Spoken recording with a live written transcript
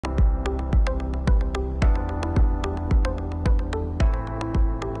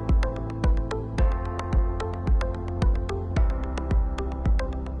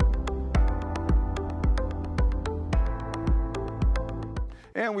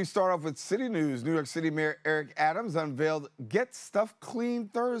And we start off with city news. New York City Mayor Eric Adams unveiled Get Stuff Clean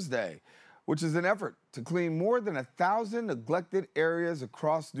Thursday, which is an effort to clean more than 1,000 neglected areas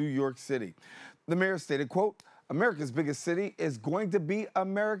across New York City. The mayor stated, quote, "America's biggest city is going to be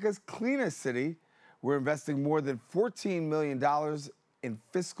America's cleanest city. We're investing more than $14 million in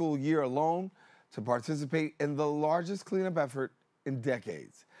fiscal year alone to participate in the largest cleanup effort in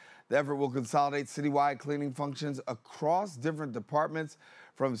decades." The effort will consolidate citywide cleaning functions across different departments,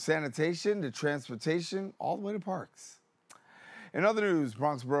 from sanitation to transportation, all the way to parks. In other news,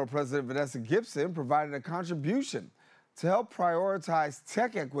 Bronx Borough President Vanessa Gibson provided a contribution to help prioritize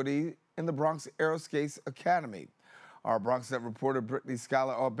tech equity in the Bronx Aerospace Academy. Our BronxNet reporter Brittany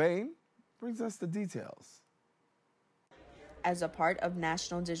Schuyler-Aubain brings us the details. As a part of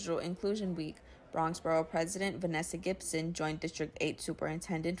National Digital Inclusion Week, Bronx Borough President Vanessa Gibson joined District 8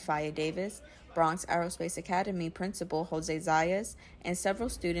 Superintendent Faya Davis, Bronx Aerospace Academy Principal Jose Zayas, and several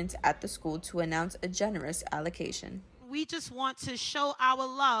students at the school to announce a generous allocation. We just want to show our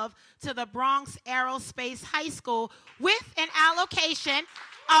love to the Bronx Aerospace High School with an allocation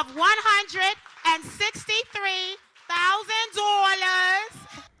of $163,000.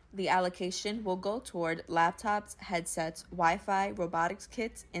 The allocation will go toward laptops, headsets, Wi-Fi, robotics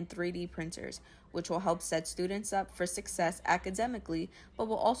kits, and 3D printers, which will help set students up for success academically, but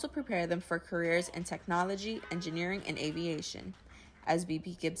will also prepare them for careers in technology, engineering, and aviation. As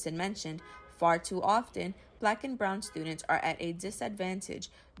VP Gibson mentioned, far too often, Black and brown students are at a disadvantage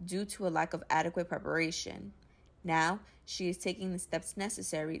due to a lack of adequate preparation. Now, she is taking the steps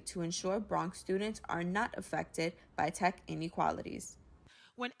necessary to ensure Bronx students are not affected by tech inequalities.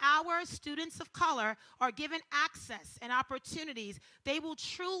 When our students of color are given access and opportunities, they will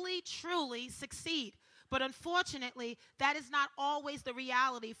truly, truly succeed. But unfortunately, that is not always the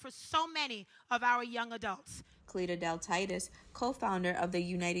reality for so many of our young adults. Cleta Del Titus, co-founder of the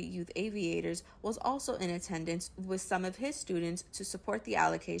United Youth Aviators, was also in attendance with some of his students to support the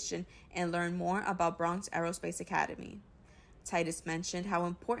allocation and learn more about Bronx Aerospace Academy. Titus mentioned how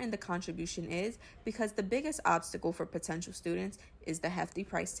important the contribution is because the biggest obstacle for potential students is the hefty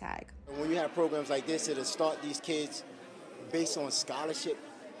price tag. When you have programs like this that'll start these kids based on scholarship,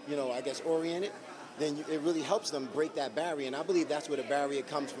 oriented, then it really helps them break that barrier. And I believe that's where the barrier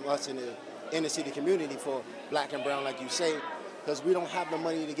comes from us in the inner city community for Black and brown, like you say, because we don't have the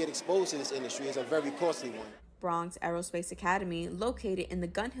money to get exposed to this industry. It's a very costly one. Bronx Aerospace Academy, located in the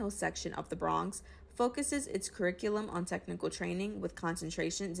Gun Hill section of the Bronx, focuses its curriculum on technical training with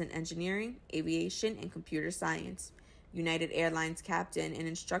concentrations in engineering, aviation, and computer science. United Airlines captain and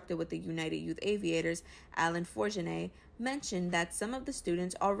instructor with the United Youth Aviators, Alan Forgenet, mentioned that some of the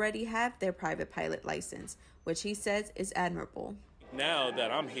students already have their private pilot license, which he says is admirable. Now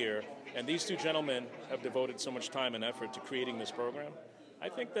that I'm here, and these two gentlemen have devoted so much time and effort to creating this program, I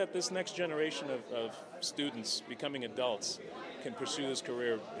think that this next generation of students becoming adults can pursue this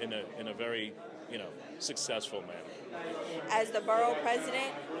career in a very successful manner. As the borough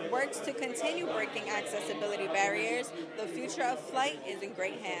president works to continue breaking accessibility barriers, the future of flight is in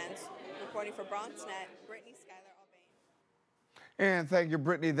great hands. Reporting for BronxNet, Brittany Schuyler-Aubain. And thank you,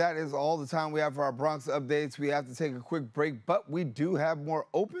 Brittany. That is all the time we have for our Bronx updates. We have to take a quick break, but we do have more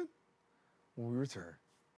open when we return.